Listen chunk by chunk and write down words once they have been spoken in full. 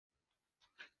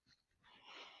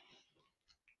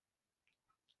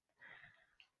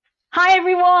Hi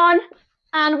everyone,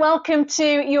 and welcome to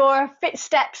your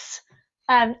FitSteps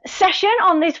session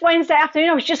on this Wednesday afternoon.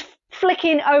 I was just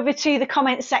flicking over to the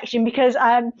comments section because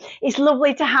it's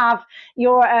lovely to have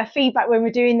your feedback when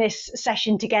we're doing this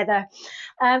session together.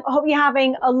 I hope you're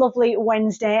having a lovely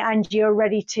Wednesday and you're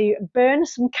ready to burn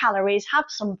some calories, have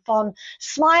some fun,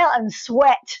 smile and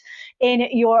sweat in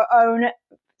your own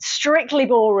Strictly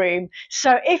Ballroom.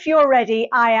 So if you're ready,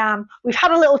 I am. We've had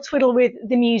a little twiddle with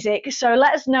the music, so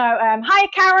let us know. Hi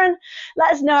Karen,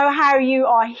 let us know how you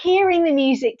are hearing the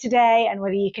music today and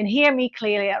whether you can hear me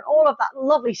clearly and all of that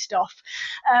lovely stuff.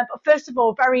 But first of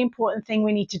all, very important thing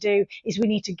we need to do is we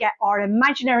need to get our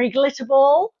imaginary glitter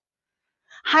ball.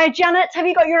 Hi Janet, have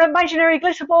you got your imaginary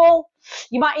glitter ball?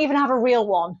 You might even have a real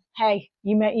one. Hey,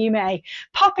 you may.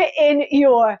 Pop it in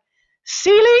your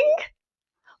ceiling.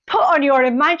 Put on your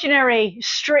imaginary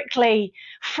Strictly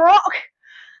frock,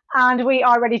 and we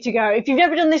are ready to go. If you've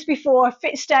never done this before,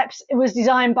 FitSteps was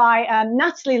designed by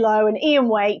Natalie Lowe and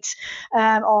Waite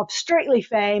of Strictly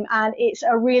fame, and it's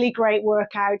a really great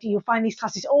workout. You'll find these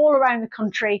classes all around the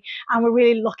country, and we're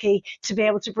really lucky to be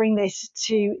able to bring this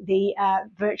to the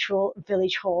virtual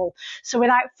village hall. So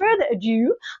without further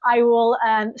ado, I will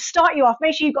start you off.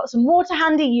 Make sure you've got some water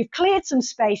handy, you've cleared some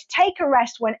space, take a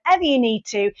rest whenever you need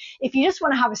to. If you just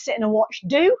want to have a sit and a watch,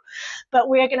 do. But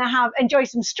we're going to enjoy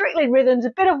some Strictly rhythms, a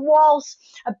bit of waltz,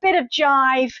 a bit of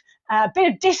jive, a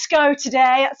bit of disco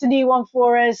today. That's a new one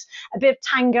for us. A bit of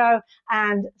tango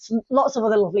and lots of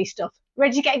other lovely stuff.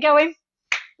 Ready to get going?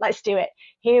 Let's do it.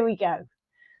 Here we go.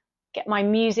 Get my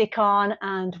music on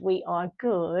and we are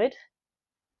good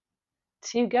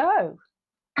to go.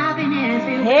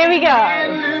 Here we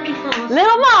go.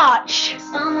 Little march.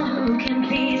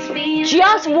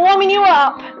 Just warming you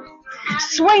up.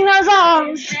 Swing those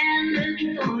arms.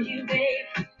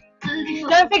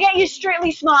 Don't forget your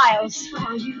Strictly smiles.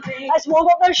 Let's warm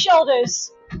up those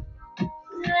shoulders.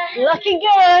 Looking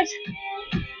good.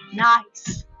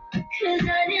 Nice.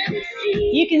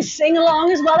 You can sing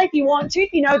along as well if you want to,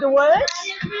 if you know the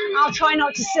words. I'll try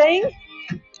not to sing.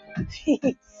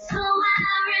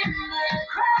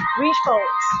 Reach forward.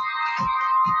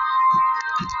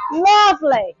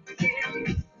 Lovely.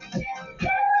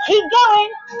 Keep going.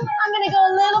 I'm going to go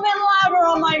a little bit louder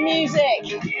on my music.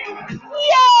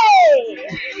 Yay!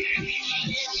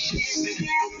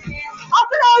 Up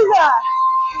and over.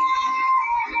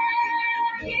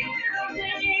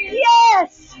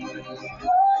 Yes.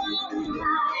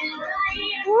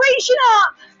 Reaching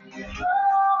up.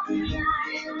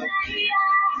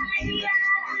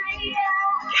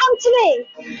 Come to me.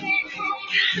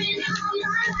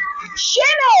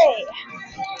 Shimmy.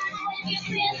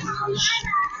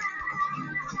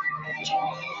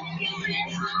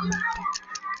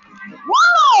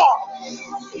 One more.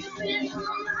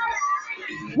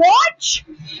 Watch.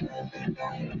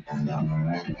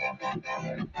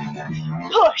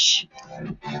 Push.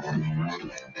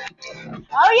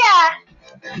 Oh yeah.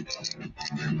 I'm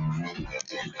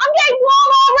getting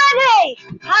warm already.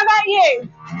 How about you?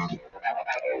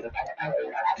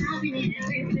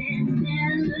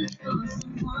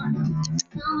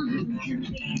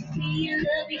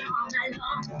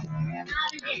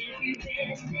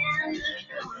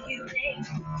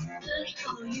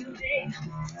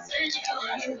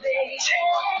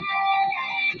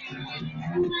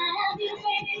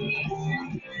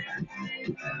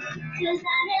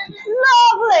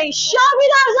 Lovely. Show me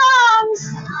those arms.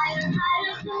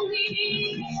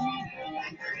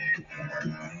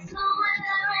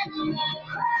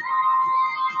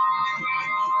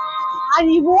 And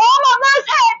you warm up those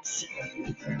hips.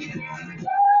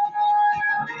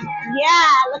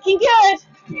 Yeah, looking good.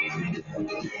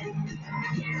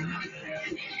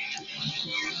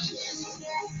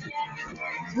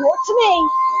 Walk to me.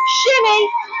 Shimmy.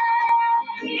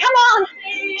 Come on.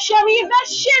 Show me your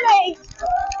best shimmy.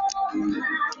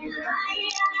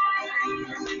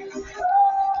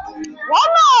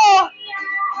 One more.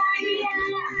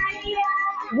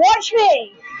 Watch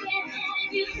me.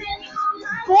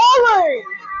 Ballroom.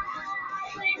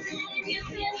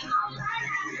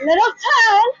 Little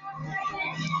turn.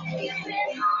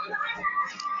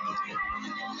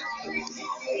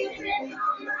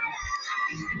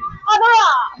 Other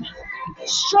arm.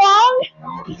 Strong.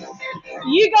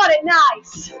 You got it.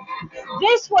 Nice.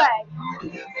 This way.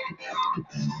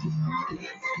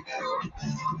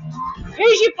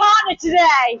 Who's your partner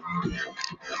today?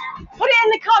 Put it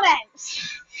in the comments.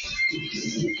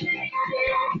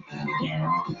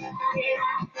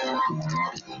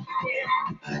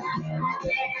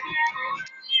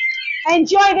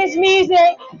 Enjoy this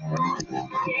music.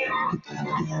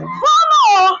 One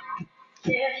more.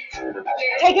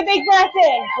 Take a big breath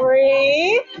in.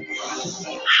 Breathe.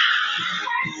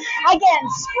 Again,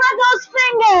 spread those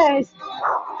fingers.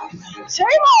 2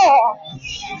 more.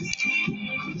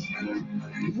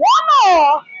 1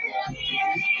 more.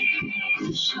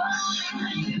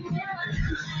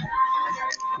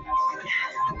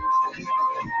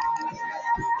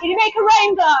 Can you make a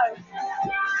rainbow?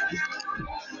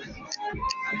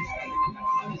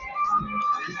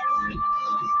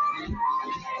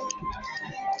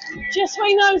 Just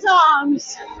swing those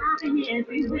arms. I'm looking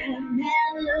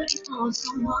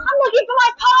for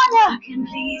my partner.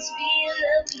 He's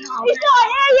not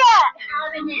here yet.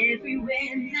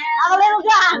 Have a little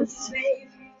dance.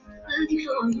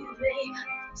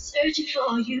 Searching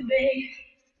for you, babe.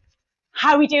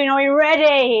 How are we doing? Are we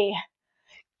ready?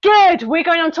 Good. We're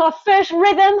going on to our first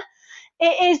rhythm.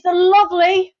 It is the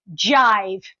lovely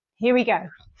jive. Here we go.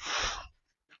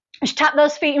 Just tap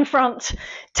those feet in front.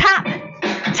 Tap,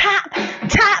 tap,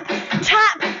 tap,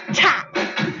 tap, tap.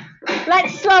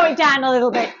 Let's slow it down a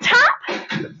little bit. Tap,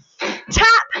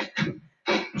 tap,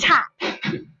 tap.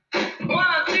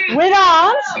 With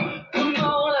arms.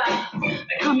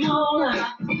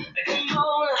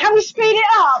 Can we speed it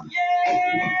up?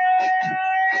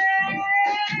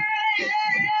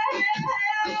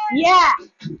 Yeah.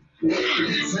 How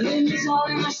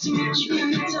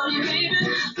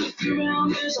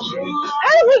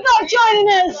have we got joining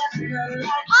us?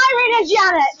 Irene and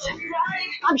Janet.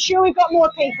 I'm sure we've got more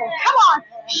people. Come on,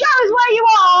 show us where you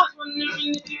are.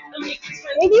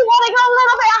 If you want to go a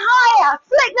little bit higher,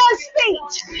 flick those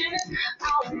feet.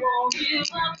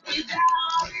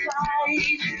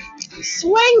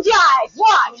 Swing jive.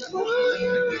 Watch.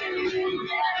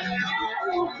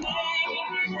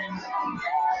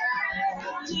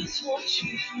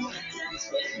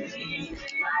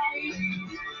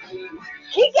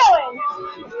 Keep going.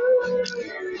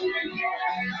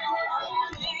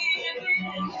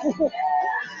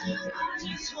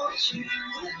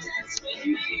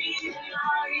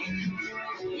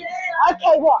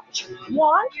 Okay, watch.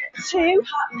 1, 2,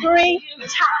 3,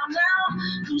 tap.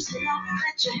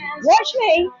 Watch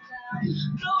me.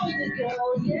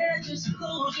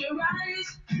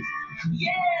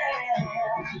 Yeah,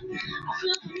 I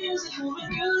feel the music moving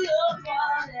through your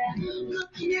body.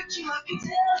 Looking at you, I can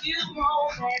tell you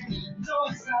moment.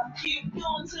 Don't stop, keep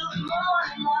going till the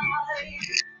morning light.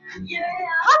 Yeah,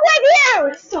 I'm with you.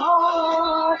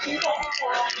 Stop.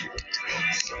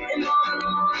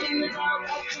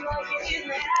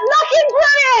 Looking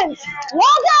brilliant.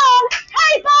 Well done.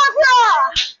 Hey, Barbara.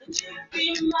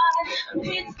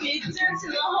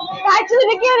 Back to the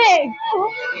beginning.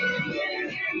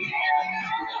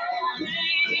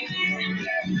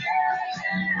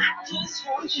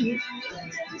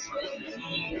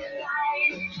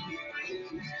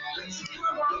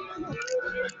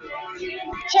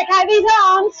 Check out these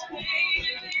arms.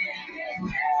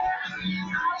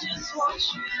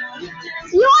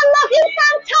 You are looking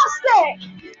fantastic.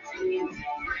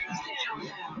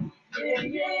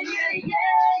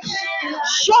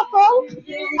 Shuffle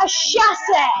a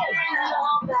chassé.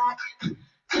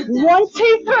 1,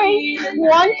 2, 3.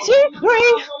 1, 2,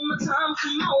 3.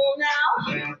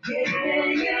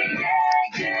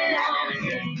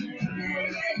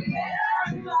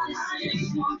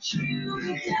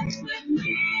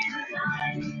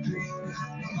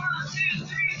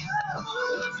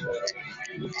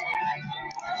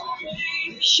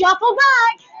 Shuffle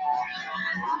back.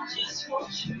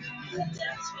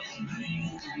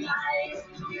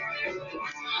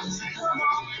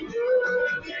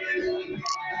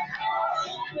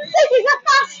 This is a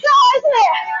fast start, isn't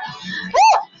it?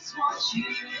 Woo!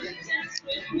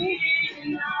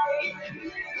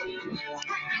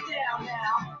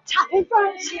 Tap in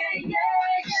front.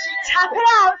 Tap it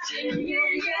out.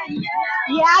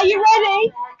 Yeah, you ready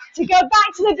to go back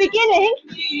to the beginning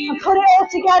and put it all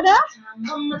together?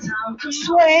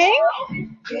 Swing.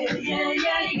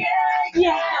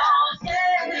 Yeah.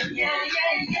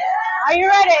 Are you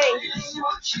ready?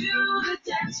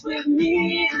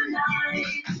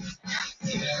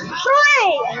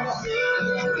 3.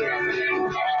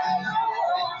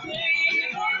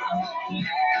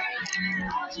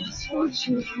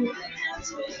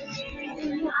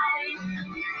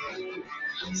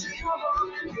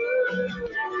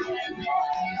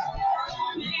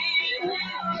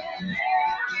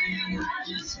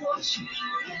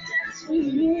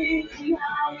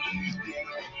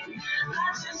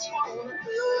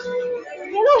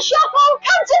 Little shuffle,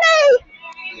 come to me.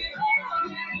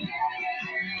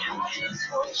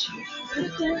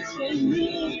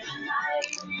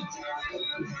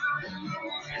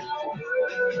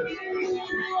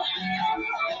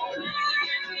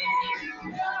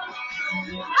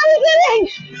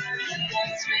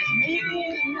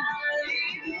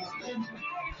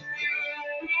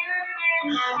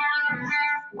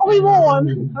 Are we warm,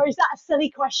 or is that a silly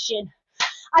question?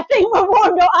 I think we're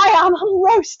warmed up. I am. I'm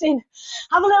roasting.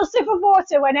 Have a little sip of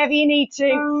water whenever you need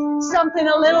to. Something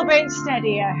a little bit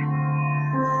steadier.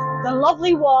 The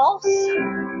lovely waltz.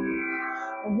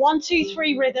 1, 2,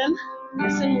 3 rhythm.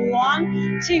 Listen,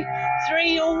 1, 2,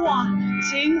 3, 1,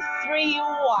 2, 3,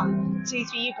 1, 2,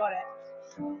 3. You got it.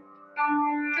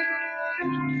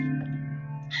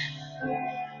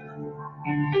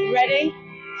 Ready?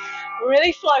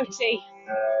 Really floaty.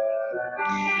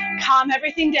 Calm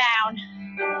everything down.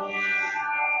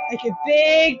 Take a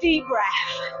big deep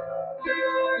breath.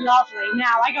 Lovely.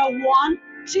 Now I go 1,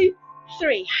 2,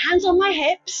 3. Hands on my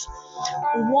hips.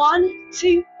 1,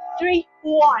 2, 3.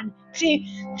 1, 2,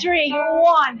 3.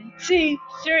 1, 2,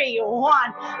 3.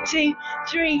 1, 2,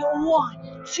 3.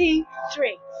 1, 2,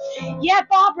 3. Yeah,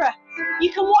 Barbara,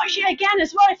 you can watch it again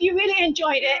as well if you really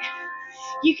enjoyed it.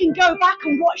 You can go back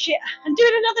and watch it and do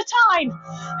it another time.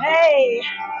 Hey.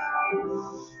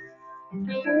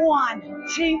 1,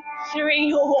 2,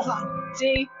 3. 1,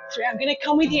 2, 3. I'm going to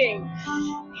come with you.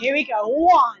 Here we go.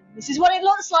 1. This is what it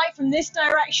looks like from this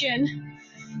direction.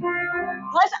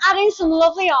 Let's add in some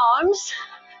lovely arms.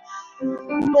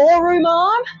 Ballroom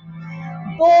arm.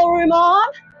 Ballroom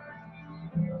arm.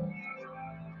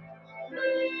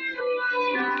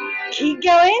 Keep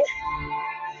going.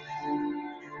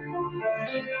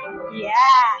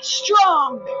 Yeah,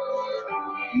 strong.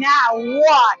 Now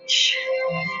watch.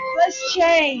 Let's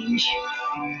change.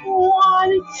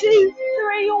 1, 2,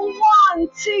 3. 1,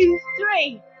 2,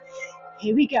 3.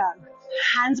 Here we go.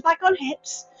 Hands back on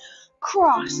hips.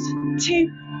 Cross. 2,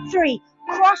 3.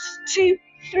 Cross. 2,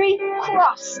 3.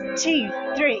 Cross. 2,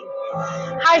 3.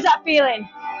 How's that feeling?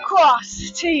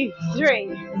 Cross. 2,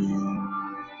 3.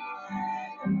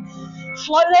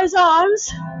 Float those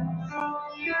arms.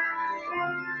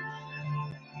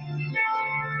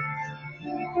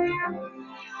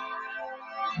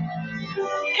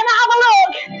 Can I have a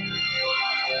look?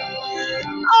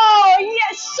 Oh,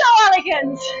 yes, so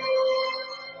elegant.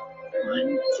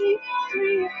 1, 2,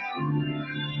 3.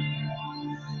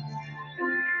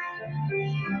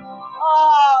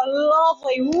 Oh,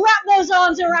 lovely. Wrap those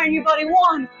arms around your body.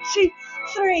 1, 2,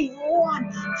 3.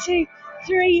 1, 2,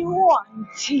 3. 1,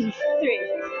 2, 3.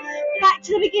 Back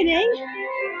to the beginning.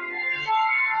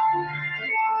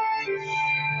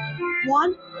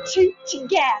 1, 2,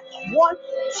 together. 1,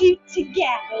 2, together.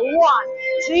 1,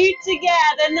 2,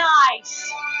 together.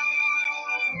 Nice.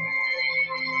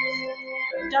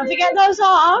 Don't forget those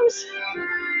arms.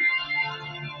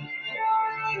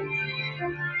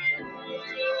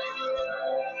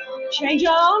 Change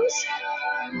arms.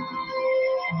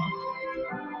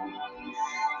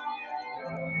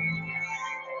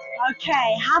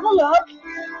 Okay, have a look.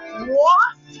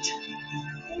 Waft.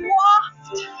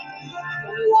 Waft.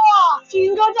 Waft. You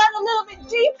can go down a little bit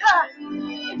deeper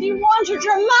if you want a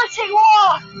dramatic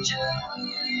waft.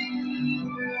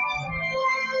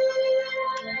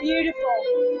 Beautiful.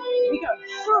 Here we go.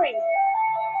 3,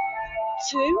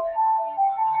 2,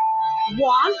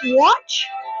 1. Watch.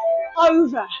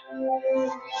 Over.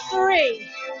 3,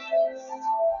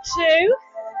 2,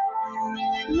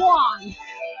 1.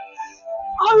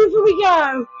 Over we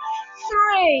go.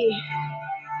 3,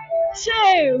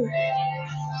 2,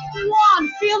 1.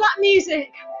 Feel that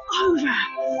music. Over.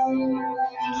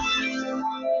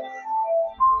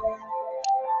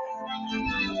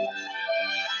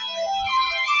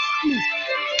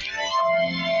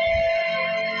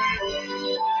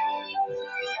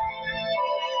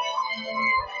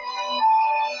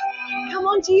 Come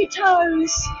onto your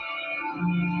toes.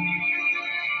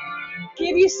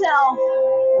 Give yourself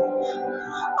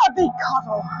a big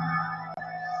cuddle.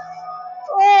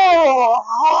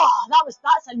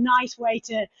 That's a nice way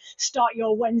to start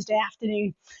your Wednesday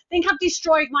afternoon. I think I've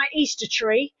destroyed my Easter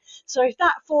tree, so if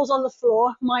that falls on the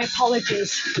floor, my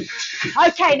apologies.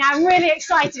 Okay, now I'm really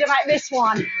excited about this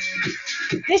one.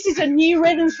 This is a new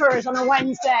rhythm for us on a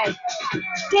Wednesday.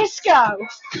 Disco.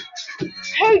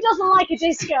 Who doesn't like a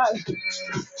disco?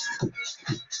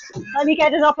 Let me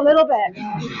get it up a little bit.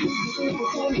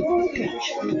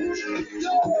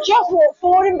 Just walk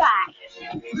forward and back.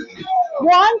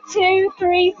 1, 2,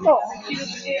 3, 4.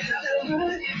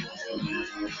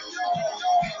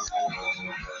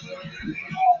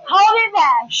 Hold it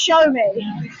there. Show me.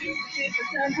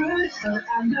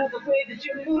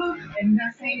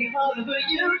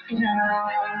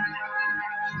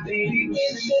 Baby, when I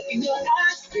look in your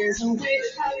eyes, there's no way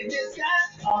that I can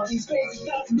disguise all these crazy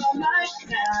thoughts in my mind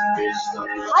now.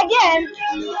 Again.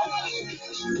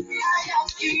 I got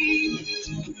you.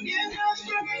 You know,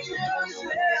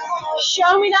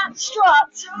 Show me that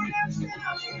strut.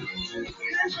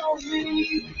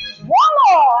 One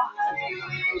more.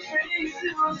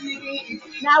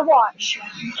 Now watch.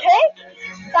 Kick,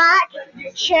 back,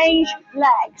 change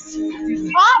legs.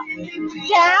 Up,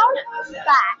 down,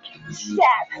 back,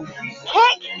 step.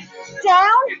 Kick,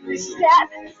 down, step,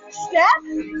 step.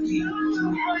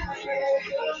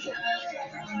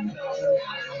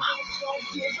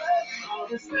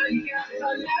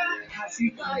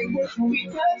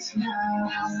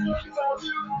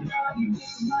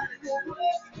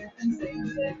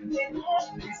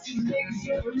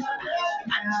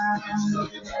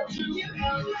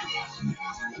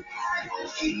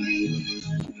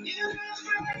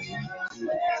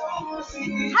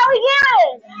 How are we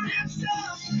doing?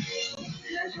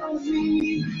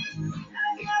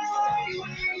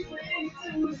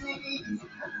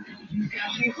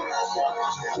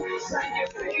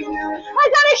 I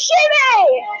got a shimmy!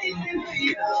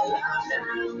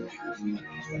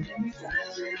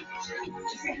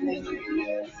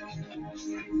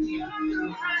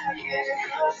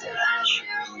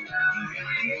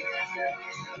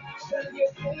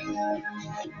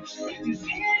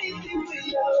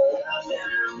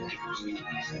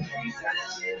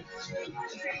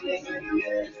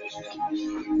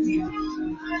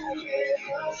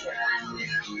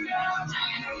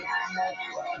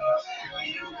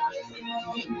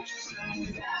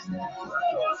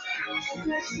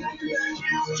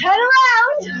 Turn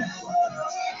around.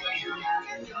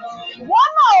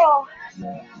 One more.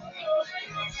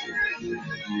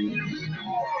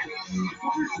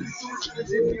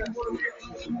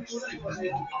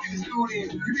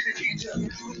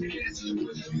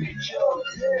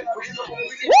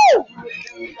 Woo!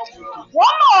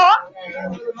 One more.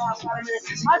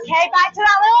 Okay, back to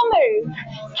that little move.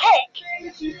 Kick.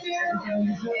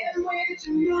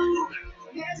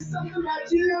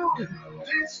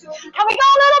 Can we go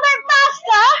a little bit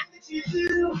faster?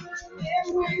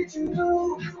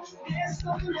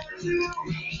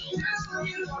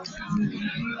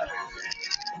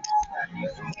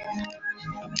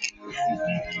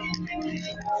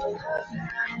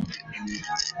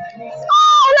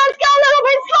 Oh, let's go a little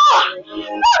bit slower.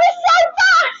 That is so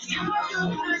fast.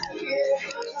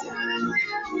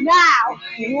 Now,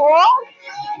 walk.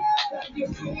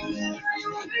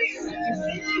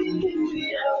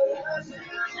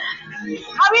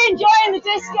 Are we enjoying the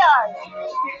disco?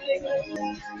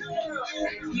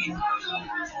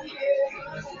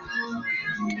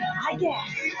 I guess.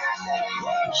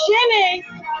 Shimmy.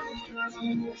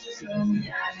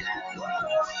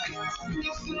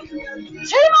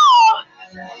 Two more.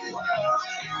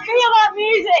 Feel that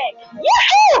music.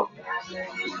 Yahoo!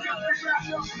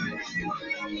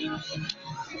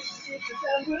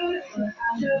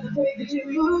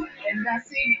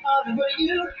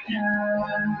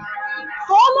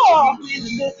 Four more.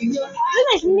 Isn't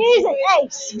this music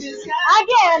ace?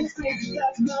 Again.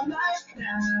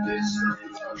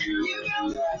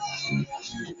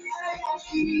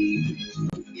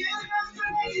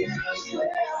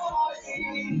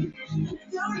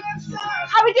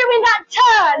 How are we doing that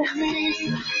turn?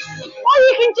 Or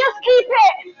you can just keep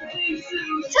it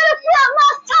to the front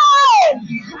last time.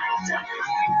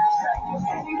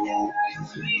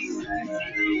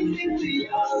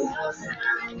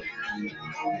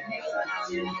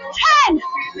 10.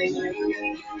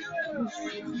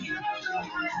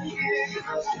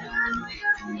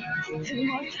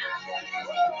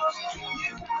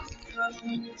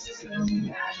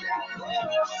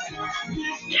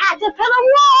 Caterpillar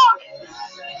walk.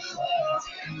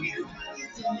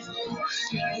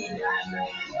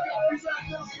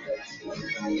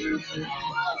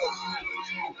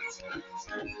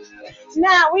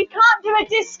 Now, we can't do a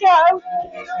disco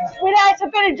without a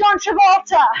bit of John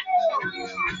Travolta.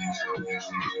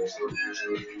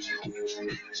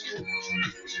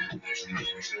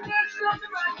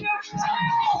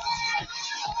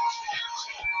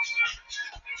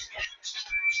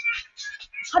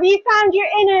 Have you found your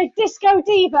inner disco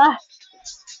diva?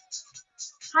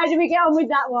 How do we get on with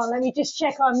that one? Let me just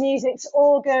check our music's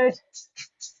all good.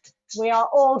 We are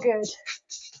all good.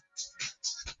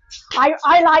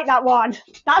 I like that one.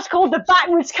 That's called the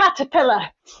backwards caterpillar.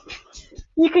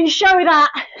 You can show that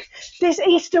this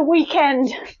Easter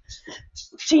weekend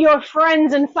to your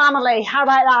friends and family. How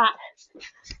about that?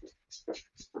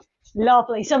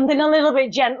 Lovely. Something a little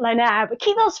bit gentler now, but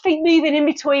keep those feet moving in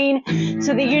between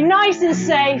so that you're nice and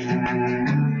safe.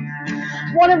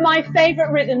 One of my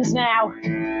favourite rhythms now,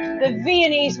 the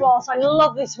Viennese waltz. I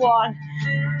love this one.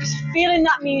 Just feeling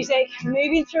that music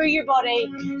moving through your body.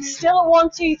 Still a 1,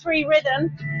 2, 3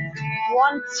 rhythm,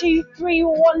 1, 2, 3,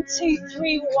 1, 2,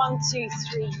 3, 1, 2,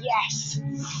 3. Yes.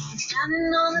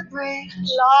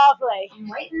 Lovely.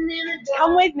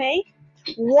 Come with me.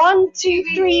 1, 2,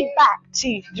 3, back,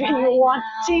 2, 3, 1,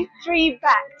 2, 3,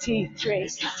 back, 2, 3.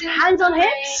 Hands on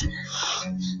hips.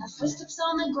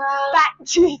 Back,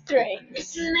 2, 3.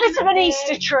 Bit of an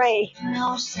Easter tree.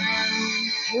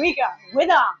 Here we go. With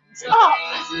arms up,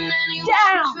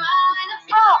 down,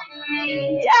 up,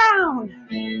 down.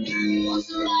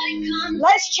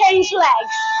 Let's change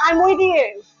legs. I'm with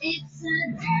you.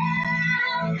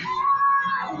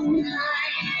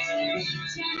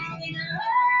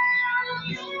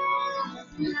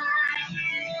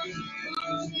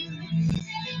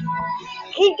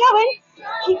 Keep going.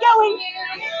 Keep going.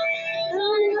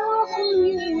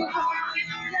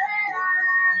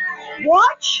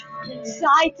 Watch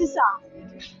side to side.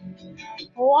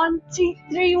 1, 2,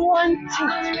 3, 1, 2, 3.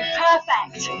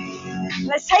 Perfect.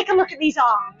 Let's take a look at these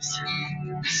arms.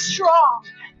 Strong.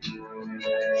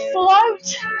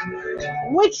 Float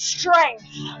with strength.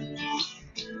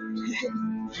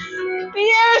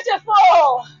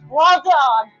 Beautiful. Well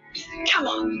done. Come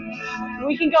on.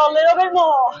 We can go a little bit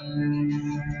more.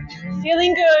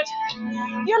 Feeling good.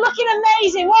 You're looking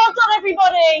amazing. Well done,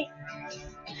 everybody.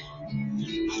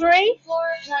 3,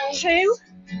 2,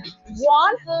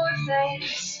 1.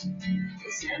 Is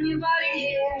anybody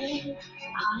here?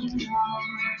 I know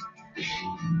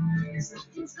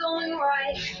something's going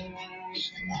right, and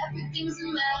everything's a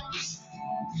mess,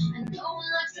 and no one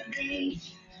likes to be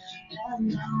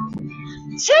alone.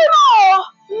 2 more.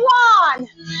 1,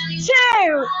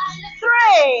 2, 3.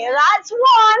 That's 1.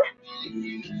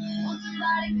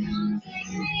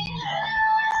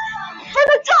 For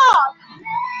the top.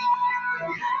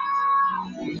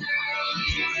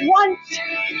 1, 2,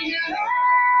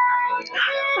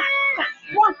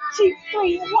 1, 2,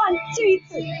 3, 1, 2,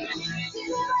 3.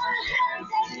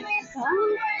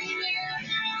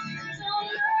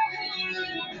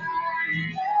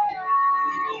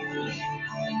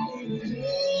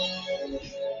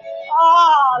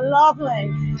 Oh, lovely.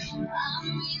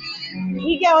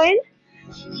 Keep going.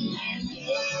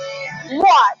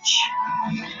 Watch.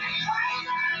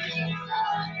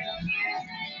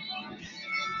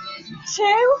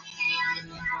 2.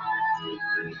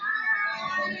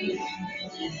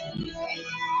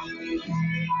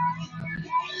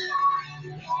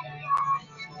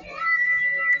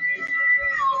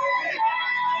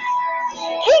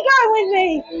 Keep going with me.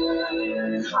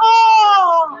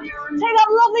 Oh, take that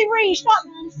lovely reach, that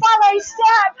ballet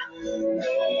step.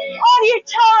 On your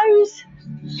toes.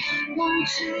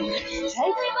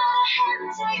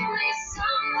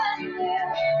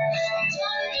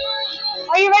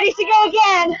 Are you ready to go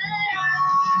again?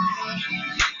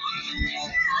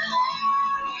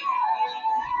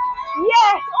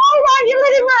 Yes, all around your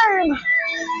living room.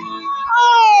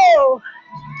 Oh.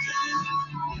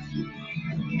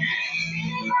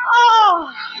 Oh.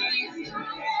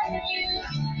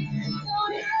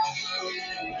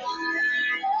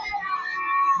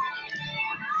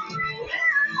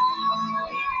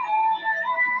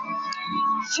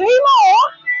 Two more.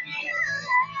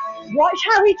 Watch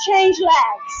how we change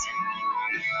legs.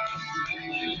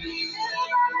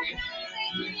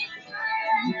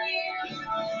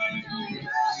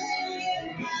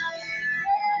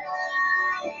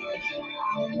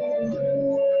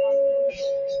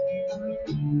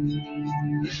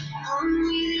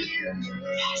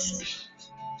 Yes.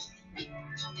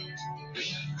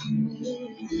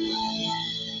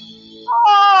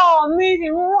 Oh,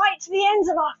 moving right to the ends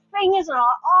of our fingers and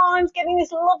our arms, getting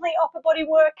this lovely upper body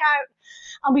workout.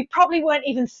 And we probably weren't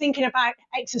even thinking about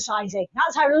exercising.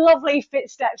 That's how lovely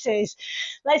FitSteps is.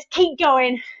 Let's keep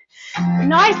going.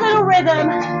 Nice little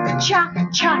rhythm. Cha,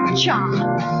 cha, cha.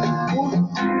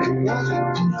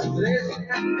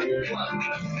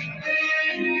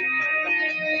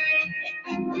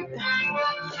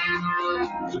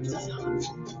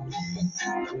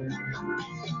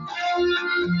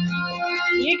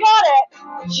 You got it.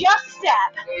 Just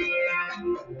step.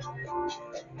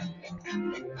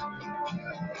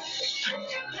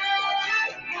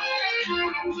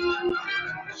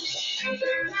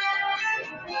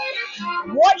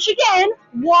 Watch again.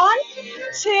 1,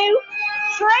 2,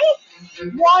 3.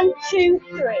 1, 2,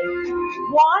 3.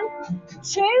 1,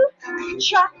 2,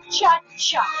 cha, cha,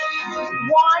 cha.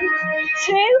 1,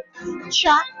 2,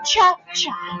 cha, cha,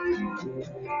 cha.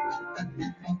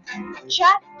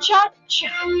 Cha, cha, cha.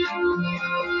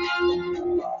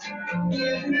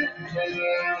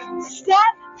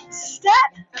 Step,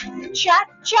 step, cha,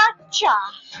 cha, cha.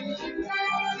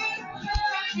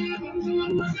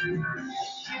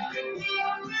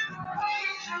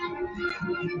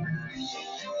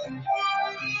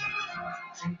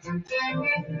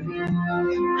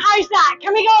 How's that?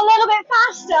 Can we go a little bit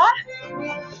faster?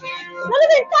 A little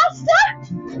bit faster?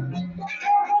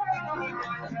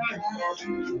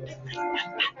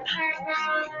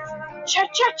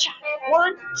 Cha-cha-cha.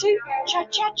 1, 2,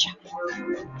 cha-cha-cha.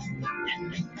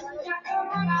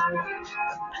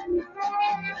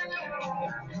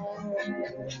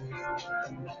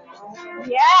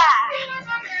 Yeah.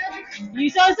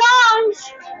 Use those arms.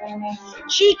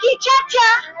 Cheeky cha-cha.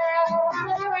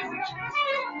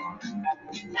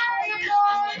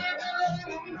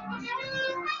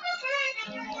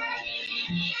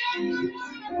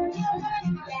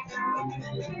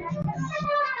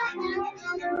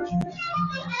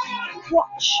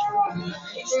 Watch.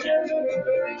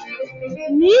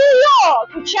 New York.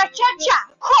 Cha-cha-cha.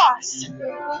 Cross.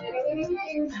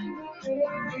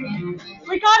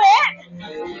 We got it.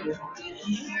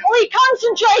 Oh, you're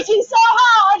concentrating so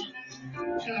hard.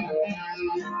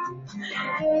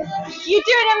 You're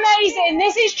doing amazing.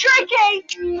 This is tricky.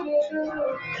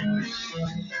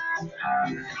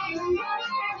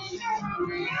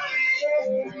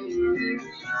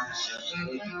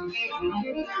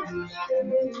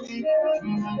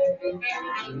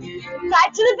 Back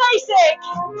to the basic.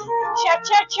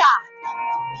 Cha-cha-cha.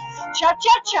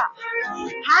 Cha-cha-cha.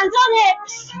 Hands on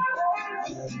hips.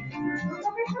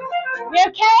 We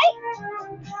okay?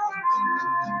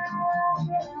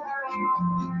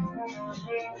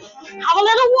 Have a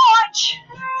little watch.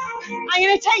 I'm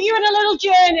going to take you on a little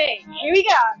journey. Here we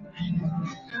go.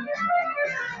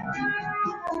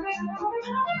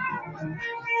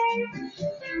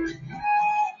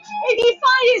 If you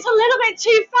find it's a little bit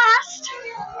too fast,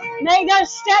 make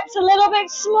those steps a little bit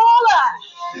smaller.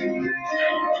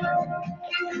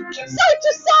 Side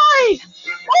to side.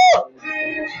 Oh.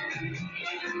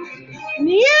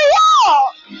 New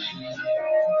York.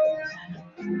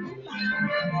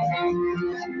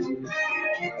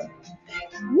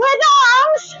 With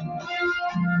arms.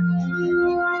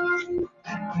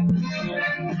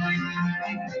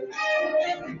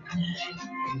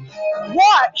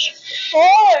 Watch.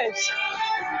 Forwards.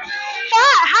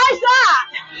 How's that?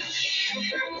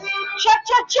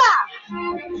 Cha-cha-cha.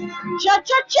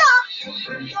 Cha-cha-cha.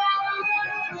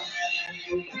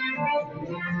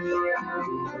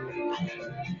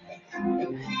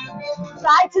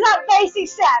 Back to that basic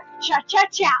step.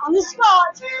 Cha-cha-cha on the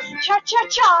spot.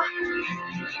 Cha-cha-cha.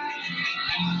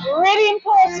 Really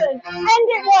important. End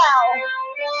it well.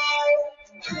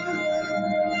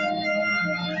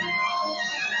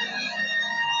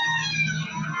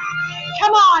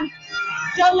 Come on.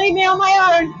 Don't leave me on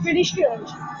my own. Finish good.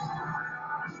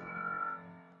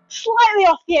 Slightly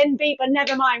off the end beat, but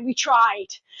never mind, we tried.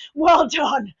 Well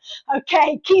done.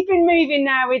 Okay, keeping moving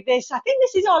now with this. I think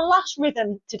this is our last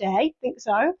rhythm today. I think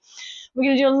so. We're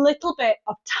going to do a little bit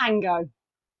of tango.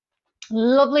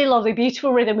 Lovely, lovely,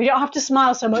 beautiful rhythm. We don't have to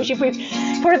smile so much if we're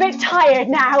a bit tired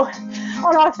now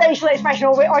on our facial expression,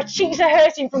 or our cheeks are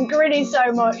hurting from grinning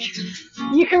so much.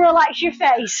 You can relax your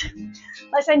face.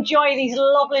 Let's enjoy these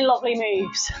lovely, lovely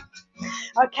moves.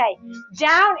 Okay,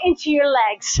 down into your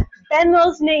legs. Bend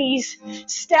those knees.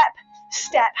 Step,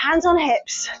 step. Hands on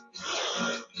hips.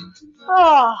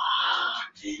 Oh,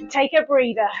 take a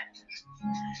breather.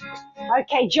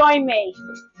 Okay, join me.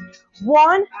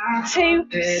 1, 2,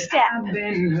 step.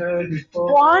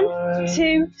 1,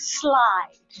 2,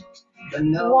 slide.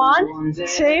 1, 2,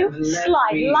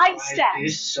 slide. Light step.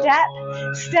 Step,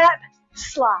 step,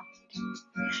 slide.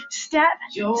 Step,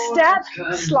 step,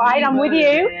 slide. I'm with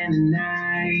you.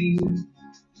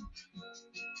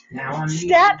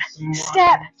 Step,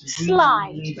 step,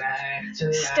 slide.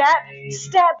 Step,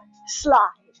 step, slide.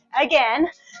 Again.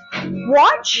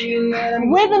 Watch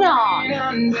with an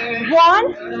arm.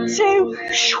 1, 2.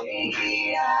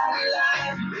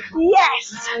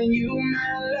 Yes.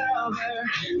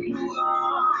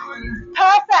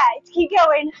 Perfect. Keep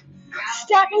going.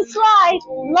 Step and slide.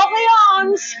 Lovely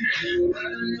arms.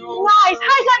 Nice.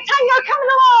 How's that tango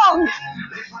coming along?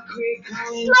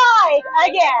 Slide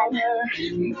again.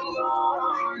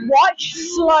 Watch.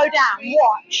 Slow down.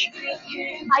 Watch.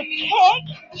 I kick.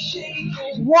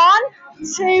 1,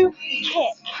 2,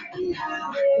 kick.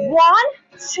 1,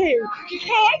 2,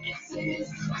 kick.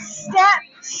 Step,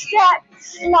 step,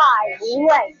 slide.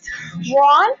 Wait.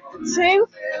 1, 2,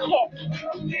 kick.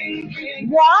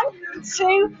 1,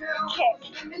 2, kick.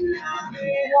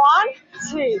 1,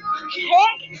 2,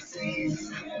 kick.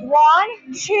 1,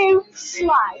 2,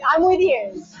 slide. I'm with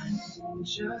you.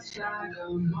 Just like a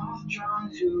moth drawn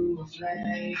to a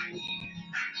flame.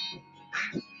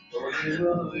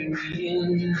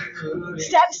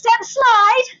 Step, step,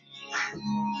 slide.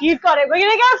 You've got it. We're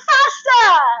going to go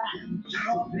faster.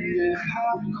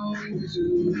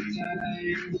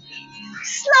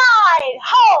 Slide,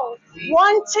 hold,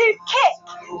 1, 2, kick,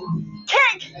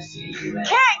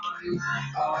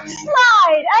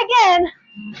 slide, again.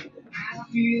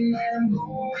 Can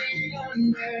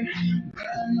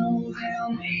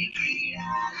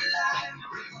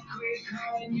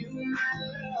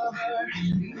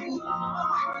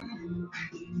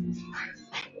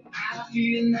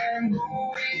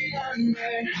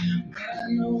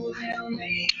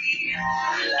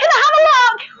I have a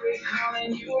look?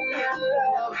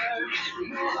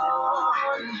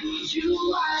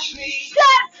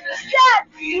 Step,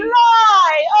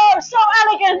 slide. Oh, so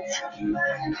elegant.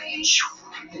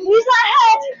 Use that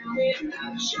head.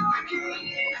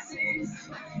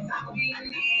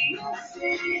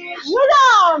 With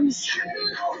arms.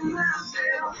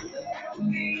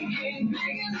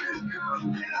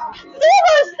 Feel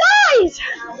those thighs.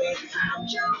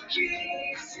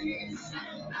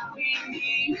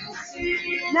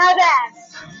 Now then,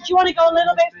 do you want to go a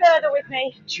little bit further with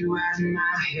me?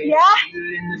 Yeah?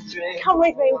 Come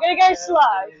with me. We're going to go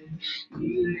slow.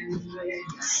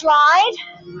 Slide,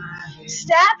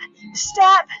 step,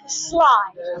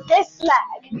 slide. This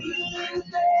leg.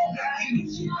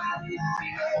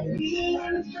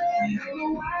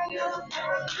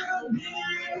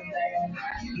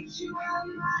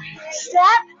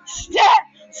 Step,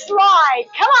 slide.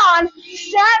 Come on.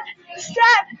 Step,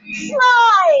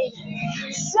 slide.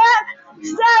 Step,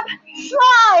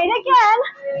 slide. Again.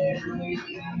 Can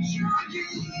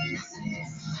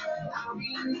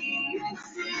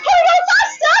we go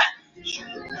faster?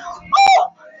 Oh!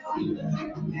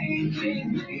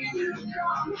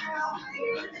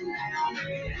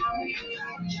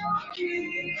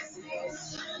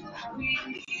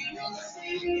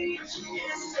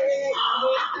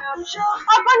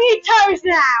 Up on your toes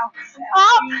now.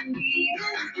 Up.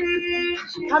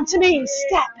 Come to me.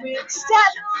 Step,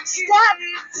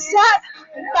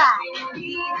 back.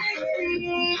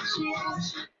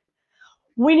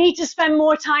 We need to spend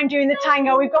more time doing the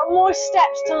tango. We've got more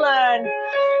steps to learn.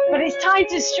 But it's time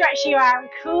to stretch you out,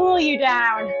 cool you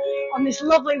down on this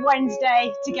lovely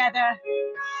Wednesday together.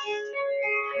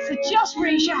 So just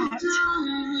reach out.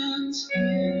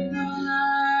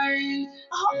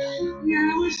 Up.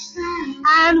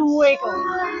 And wiggle.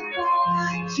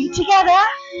 Feet together.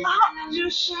 Up.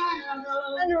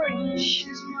 And reach.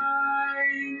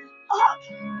 Up.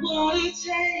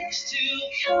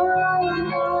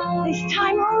 This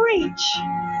time reach.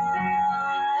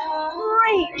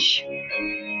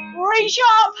 Reach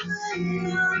up.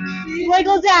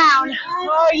 Wiggle down.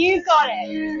 Oh, you got it.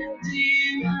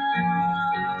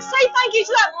 Say thank you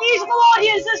to that beautiful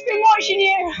audience that's been watching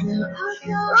you.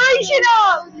 Reach it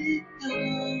up.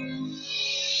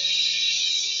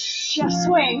 Just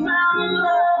swing.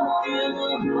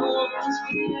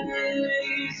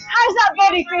 How's that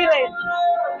body feeling?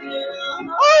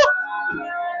 Oh!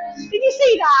 Did you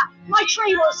see that? My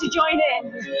tree wants to join in.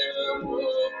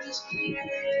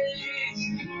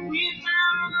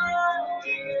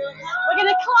 We're going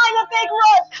to climb a big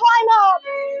rope. Climb up.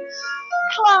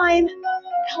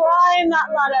 Climb that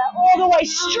ladder all the way.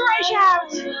 Stretch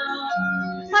out.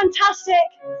 Fantastic.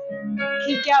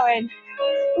 Keep going.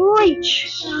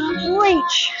 Reach.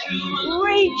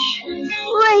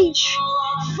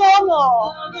 4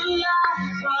 more.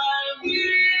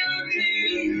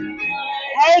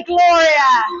 Hey,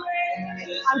 Gloria.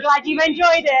 I'm glad you've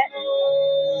enjoyed it.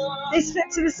 This flip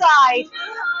to the side.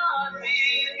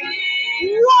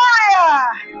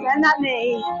 Warrior. Bend that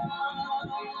knee.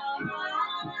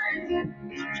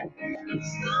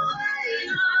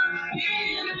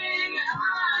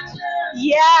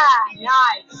 Yeah,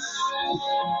 nice.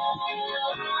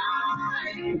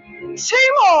 2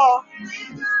 more.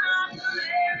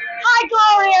 Hi,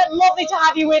 Gloria. Lovely to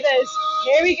have you with us.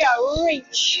 Here we go.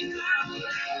 Reach.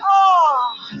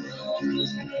 Oh.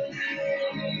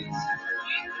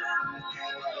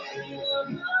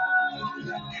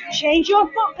 Change your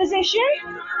foot position.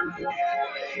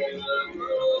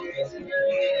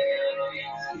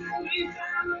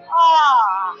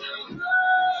 Ah.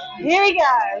 Here we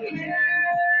go.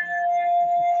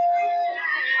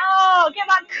 Oh, get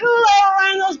that cool air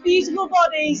around those beautiful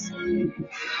bodies.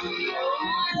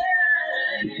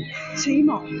 2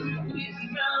 more.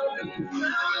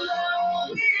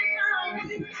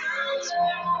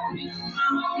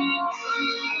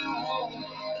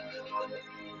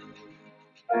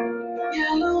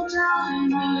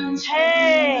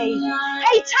 Hey.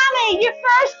 Hey, Tammy, your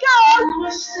first go.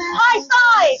 High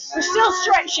five. We're still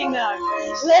stretching though.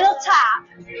 Little tap.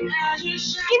 Give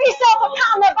yourself a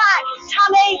pat on the back,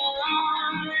 Tammy.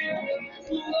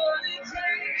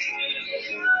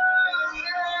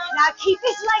 Now keep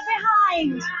this leg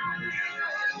behind.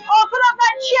 Open up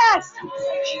that chest.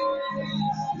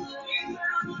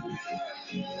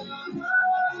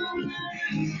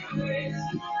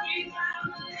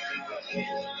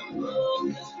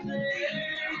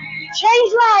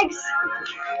 Change legs.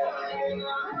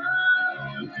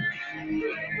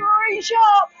 Reach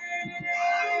up.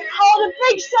 Hold a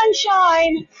big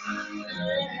sunshine.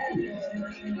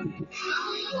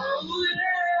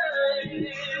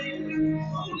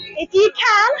 If you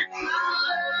can,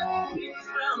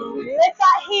 lift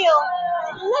that heel.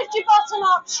 Lift your bottom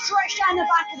up. Stretch down the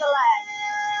back of the leg.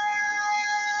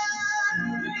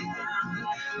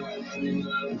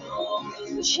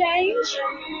 Change.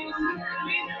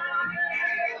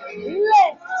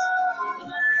 Lift.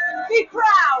 Be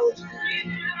proud.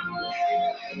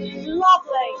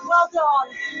 Lovely. Well done.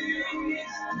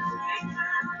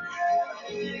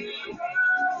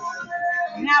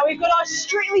 Now we've got our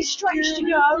strictly stretch to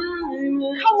go.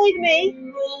 Come with me.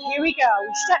 Here we go.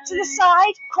 Step to the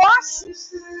side, cross,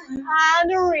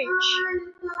 and reach.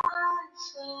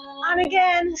 And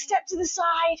again, step to the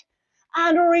side,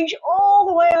 and reach all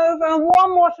the way over. And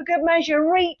one more for good measure.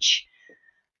 Reach.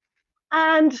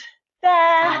 And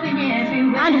there.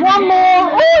 And one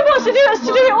more. Oh, he wants to do us to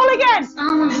do it all again.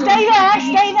 Stay there,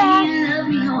 stay there.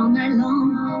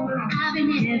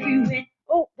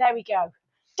 Oh, there we go.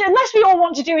 Unless we all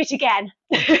want to do it again.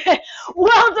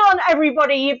 Well done,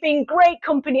 everybody. You've been great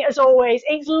company as always.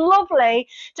 It's lovely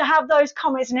to have those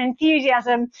comments and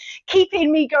enthusiasm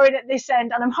keeping me going at this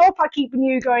end, and I hope I'm keeping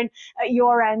you going at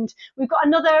your end. We've got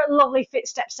another lovely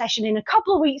FitStep session in a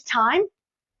couple of weeks' time.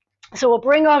 So we'll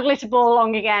bring our glitter ball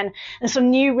along again and some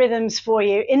new rhythms for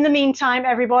you. In the meantime,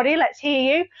 everybody, let's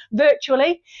hear you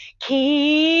virtually.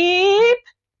 Keep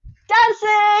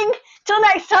dancing. Till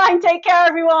next time, take care,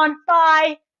 everyone.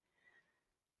 Bye.